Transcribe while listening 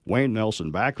Wayne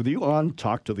Nelson back with you on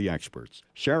Talk to the Experts.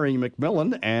 Sheri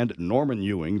MacMillan and Norman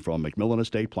Ewing from MacMillan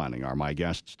Estate Planning are my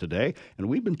guests today, and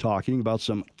we've been talking about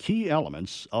some key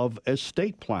elements of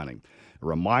estate planning. A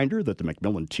reminder that the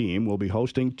MacMillan team will be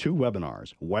hosting 2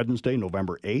 webinars, Wednesday,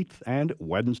 November 8th and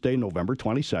Wednesday, November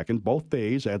 22nd, both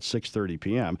days at 6:30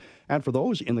 p.m. And for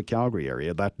those in the Calgary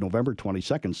area, that November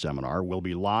 22nd seminar will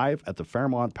be live at the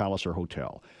Fairmont Palliser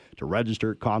Hotel. To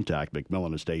register, contact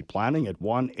MacMillan Estate Planning at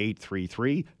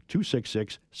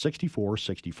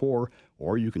 1-833-266-6464,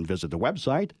 or you can visit the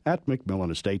website at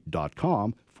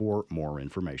macmillanestate.com for more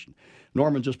information.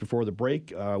 Norman, just before the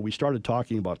break, we started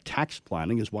talking about tax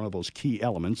planning as one of those key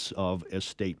elements of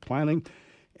estate planning,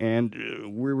 and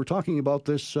we were talking about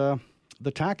this, the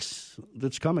tax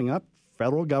that's coming up,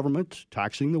 federal government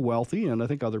taxing the wealthy, and I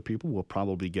think other people will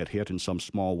probably get hit in some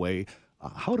small way.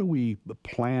 How do we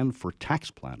plan for tax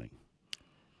planning?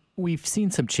 We've seen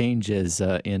some changes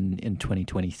in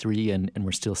 2023, and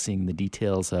we're still seeing the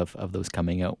details of those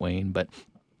coming out, Wayne. But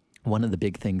one of the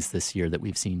big things this year that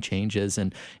we've seen changes,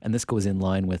 and this goes in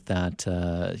line with that,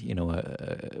 a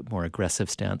more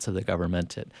aggressive stance of the government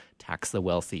to tax the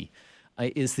wealthy,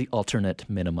 is the alternate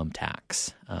minimum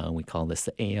tax. We call this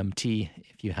the AMT.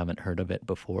 If you haven't heard of it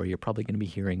before, you're probably going to be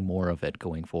hearing more of it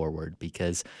going forward,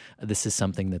 because this is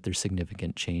something that there's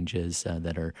significant changes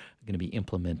that are going to be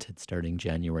implemented starting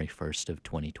January 1st of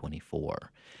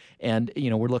 2024. And,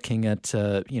 we're looking at,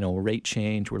 rate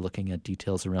change. We're looking at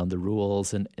details around the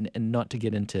rules, and not to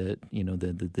get into,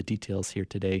 the details here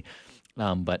today,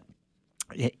 but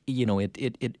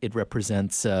it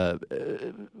represents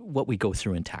what we go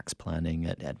through in tax planning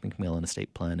at MacMillan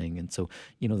Estate Planning. And so,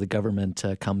 the government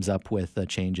comes up with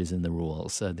changes in the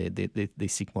rules. They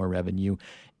seek more revenue,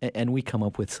 and we come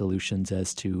up with solutions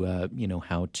as to,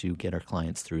 how to get our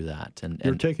clients through that. And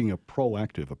you're taking a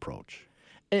proactive approach.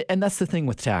 And that's the thing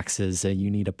with taxes. You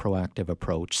need a proactive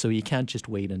approach. So you can't just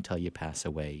wait until you pass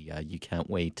away. You can't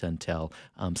wait until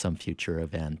some future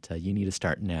event. You need to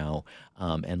start now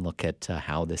and look at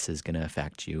how this is going to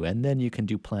affect you. And then you can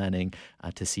do planning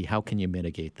to see how can you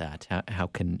mitigate that? How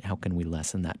can we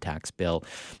lessen that tax bill?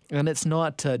 And it's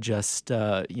not just,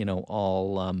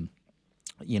 all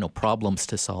problems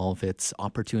to solve, it's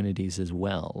opportunities as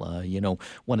well.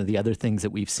 One of the other things that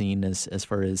we've seen as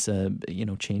far as,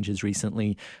 changes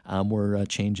recently were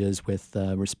changes with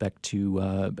respect to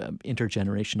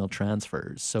intergenerational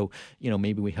transfers. So,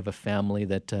 maybe we have a family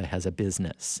that has a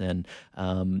business, and,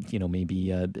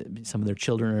 maybe some of their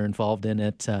children are involved in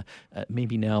it.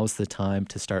 Maybe now's the time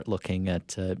to start looking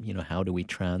at, how do we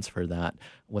transfer that?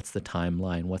 What's the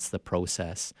timeline? What's the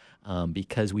process?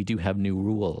 Because we do have new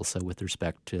rules with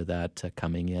respect to that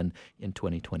coming in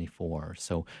 2024.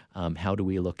 So how do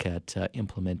we look at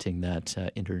implementing that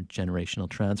intergenerational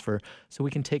transfer so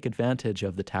we can take advantage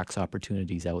of the tax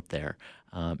opportunities out there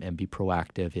and be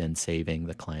proactive in saving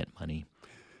the client money?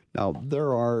 Now,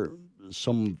 there are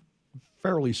some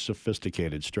fairly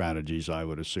sophisticated strategies, I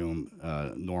would assume,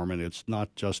 Norman. It's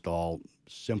not just all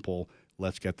simple,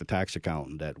 let's get the tax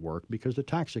accountant at work, because the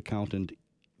tax accountant,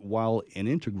 while an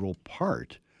integral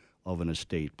part of an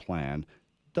estate plan,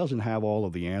 doesn't have all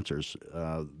of the answers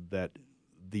that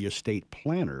the estate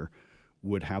planner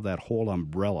would have that whole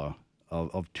umbrella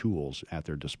of tools at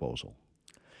their disposal.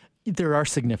 There are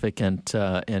significant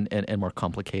and more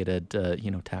complicated,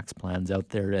 tax plans out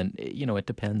there, and it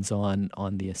depends on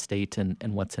the estate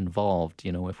and what's involved.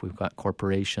 If we've got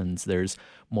corporations, there's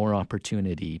more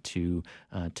opportunity to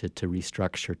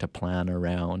restructure, to plan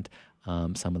around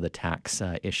some of the tax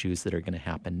issues that are going to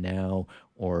happen now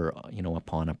or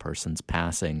upon a person's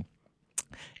passing,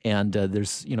 and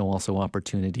there's also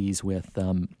opportunities with.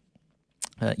 The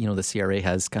CRA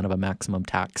has kind of a maximum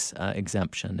tax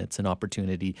exemption. It's an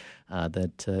opportunity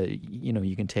that,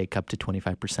 you can take up to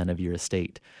 25% of your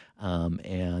estate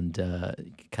and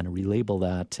kind of relabel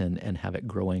that and have it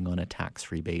growing on a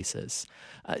tax-free basis.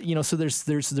 So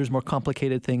there's more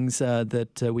complicated things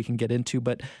that we can get into,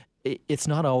 but it's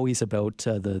not always about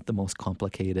the most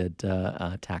complicated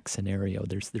tax scenario.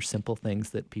 There's simple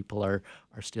things that people are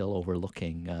still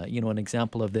overlooking. An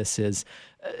example of this is,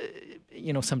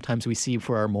 sometimes we see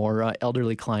for our more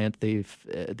elderly client,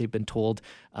 they've been told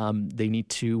they need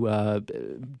to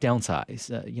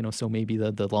downsize. So maybe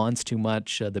the lawn's too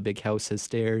much, the big house has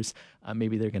stairs.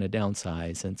 Maybe they're going to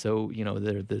downsize, and so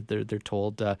they're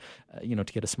told to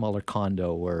get a smaller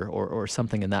condo or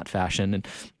something in that fashion. And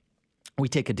we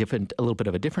take a little bit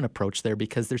of a different approach there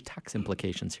because there's tax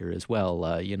implications here as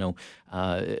well.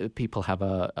 People have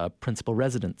a principal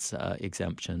residence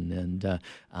exemption, and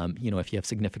if you have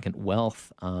significant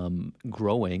wealth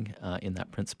growing in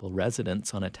that principal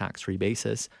residence on a tax-free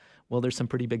basis, well, there's some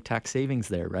pretty big tax savings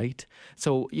there, right?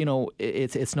 So,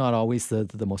 it's not always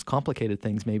the most complicated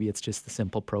things. Maybe it's just the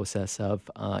simple process of,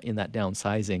 in that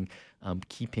downsizing,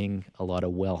 keeping a lot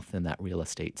of wealth in that real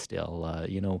estate still.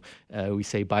 We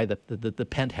say buy the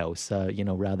penthouse,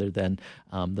 rather than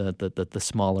the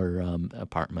smaller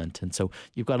apartment. And so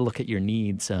you've got to look at your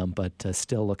needs, but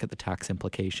still look at the tax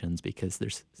implications, because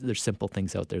there's simple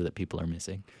things out there that people are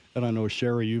missing. And I know,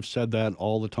 Sheri, you've said that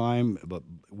all the time, but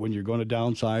when you're going to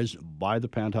downsize, buy the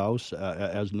penthouse,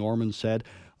 as Norman said.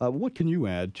 What can you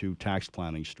add to tax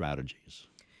planning strategies?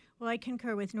 Well, I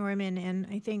concur with Norman, and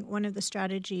I think one of the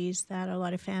strategies that a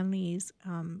lot of families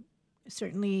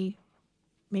certainly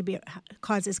maybe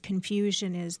causes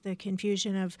confusion is the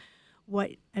confusion of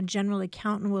what a general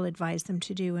accountant will advise them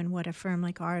to do and what a firm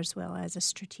like ours will as a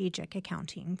strategic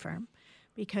accounting firm.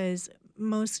 Because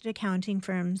most accounting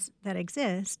firms that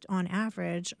exist, on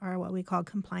average, are what we call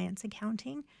compliance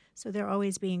accounting. So they're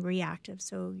always being reactive.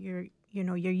 So your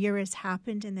year has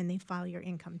happened, and then they file your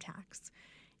income tax.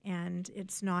 And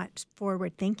it's not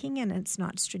forward thinking, and it's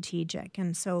not strategic.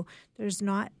 And so there's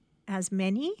not as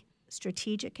many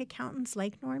strategic accountants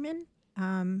like Norman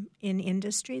in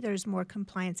industry. There's more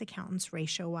compliance accountants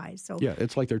ratio-wise. So yeah,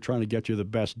 it's like they're trying to get you the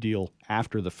best deal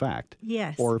after the fact.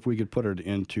 Yes. Or if we could put it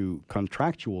into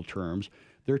contractual terms,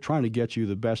 they're trying to get you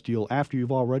the best deal after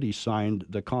you've already signed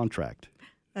the contract.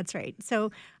 That's right.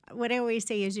 So what I always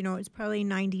say is, it's probably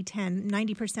 90-10.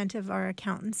 90% of our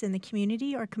accountants in the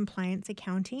community are compliance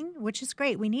accounting, which is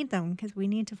great. We need them because we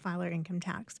need to file our income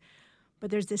tax. But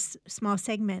there's this small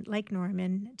segment like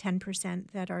Norman,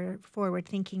 10%, that are forward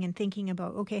thinking and thinking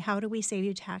about, okay, how do we save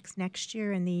you tax next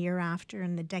year and the year after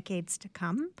and the decades to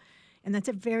come? And that's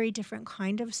a very different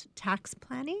kind of tax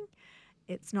planning.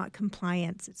 It's not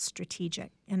compliance, it's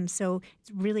strategic. And so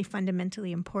it's really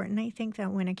fundamentally important, I think,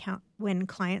 that when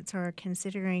clients are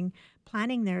considering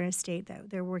planning their estate, that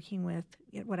they're working with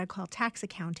what I call tax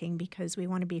accounting, because we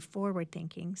want to be forward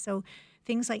thinking. So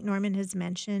things like Norman has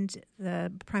mentioned,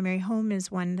 the primary home is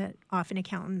one that often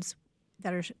accountants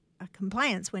that are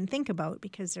compliance wouldn't think about,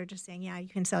 because they're just saying, yeah, you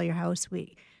can sell your house.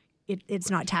 It's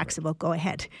not taxable, go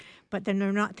ahead. But then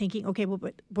they're not thinking, okay, well,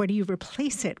 but what do you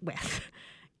replace it with?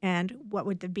 And what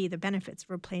would be the benefits of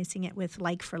replacing it with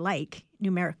like for like,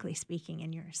 numerically speaking,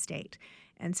 in your estate?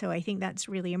 And so I think that's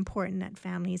really important, that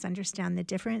families understand the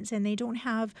difference and they don't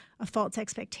have a false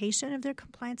expectation of their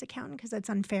compliance accountant, because that's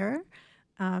unfair.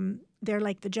 They're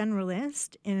like the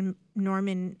generalist, and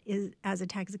Norman, as a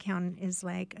tax accountant, is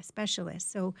like a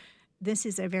specialist. So this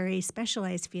is a very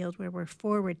specialized field where we're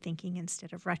forward thinking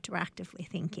instead of retroactively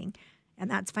thinking. And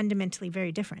that's fundamentally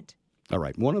very different. All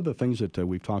right. One of the things that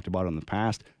we've talked about in the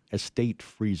past, estate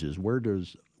freezes. Where do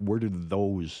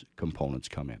those components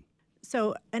come in?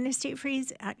 So an estate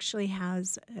freeze actually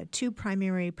has two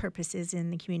primary purposes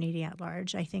in the community at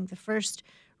large. I think the first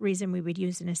reason we would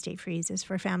use an estate freeze is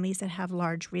for families that have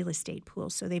large real estate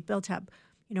pools. So they've built up,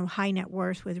 high net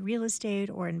worth with real estate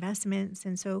or investments,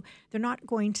 and so they're not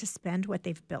going to spend what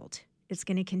they've built. It's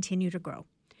going to continue to grow.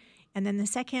 And then the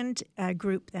second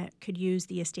group that could use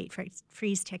the estate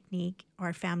freeze technique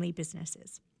are family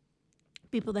businesses.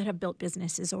 People that have built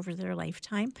businesses over their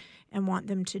lifetime and want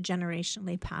them to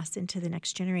generationally pass into the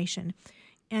next generation.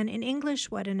 And in English,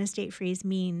 what an estate freeze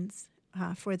means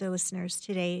for the listeners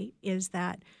today is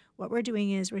that what we're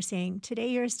doing is we're saying, today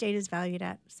your estate is valued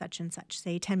at such and such,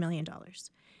 say $10 million.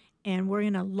 And we're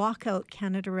going to lock out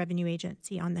Canada Revenue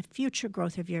Agency on the future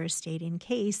growth of your estate in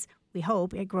case, we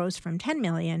hope, it grows from 10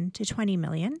 million to 20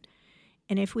 million.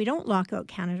 And if we don't lock out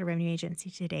Canada Revenue Agency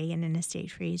today in an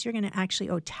estate freeze, you're going to actually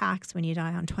owe tax when you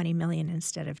die on 20 million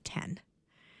instead of 10.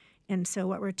 And so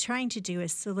what we're trying to do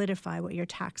is solidify what your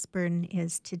tax burden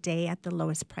is today at the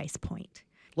lowest price point.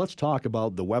 Let's talk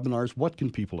about the webinars. What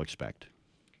can people expect?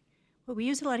 Well, we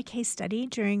use a lot of case study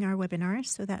during our webinars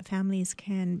so that families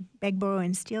can beg, borrow,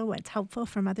 and steal what's helpful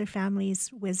from other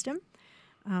families' wisdom.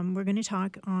 We're going to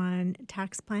talk on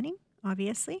tax planning,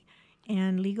 obviously,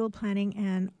 and legal planning,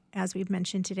 and as we've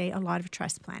mentioned today, a lot of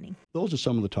trust planning. Those are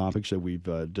some of the topics that we've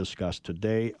discussed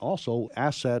today. Also,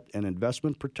 asset and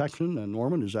investment protection. And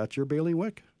Norman, is that your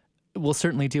bailiwick? We'll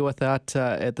certainly deal with that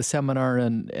at the seminar.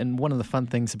 And one of the fun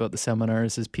things about the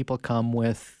seminars is people come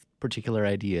with particular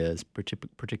ideas,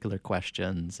 particular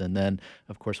questions. And then,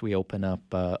 of course, we open up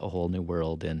a whole new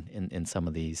world in some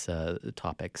of these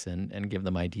topics and give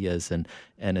them ideas and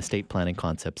estate planning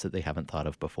concepts that they haven't thought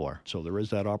of before. So there is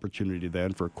that opportunity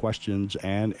then for questions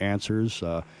and answers.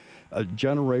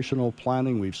 Generational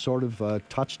planning, we've sort of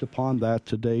touched upon that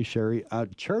today, Sheri.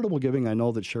 Charitable giving, I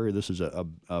know that, Sheri, this is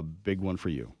a big one for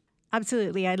you.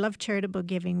 Absolutely. I love charitable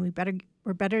giving. We better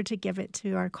we're better to give it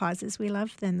to our causes we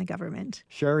love than the government.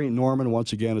 Sheri, Norman,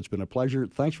 once again, it's been a pleasure.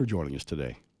 Thanks for joining us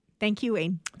today. Thank you,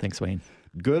 Wayne. Thanks, Wayne.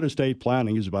 Good estate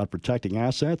planning is about protecting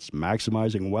assets,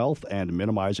 maximizing wealth, and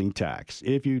minimizing tax.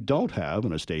 If you don't have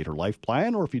an estate or life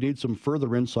plan, or if you need some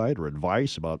further insight or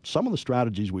advice about some of the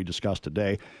strategies we discussed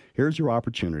today, here's your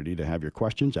opportunity to have your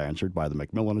questions answered by the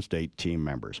MacMillan Estate team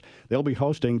members. They'll be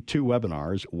hosting 2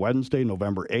 webinars, Wednesday,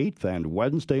 November 8th and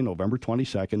Wednesday, November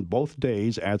 22nd, both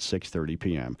days at 6:30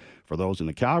 p.m. For those in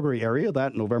the Calgary area,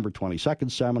 that November 22nd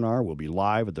seminar will be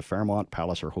live at the Fairmont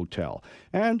Palliser Hotel.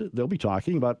 And they'll be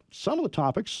talking about some of the topics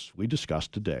we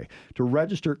discussed today. To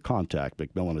register, contact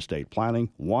MacMillan Estate Planning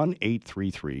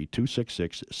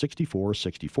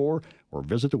 1-833-266-6464 or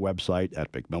visit the website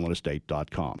at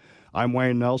macmillanestate.com. I'm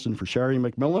Wayne Nelson for Sheri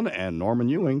MacMillan and Norman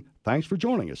Ewing. Thanks for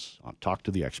joining us on Talk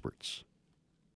to the Experts.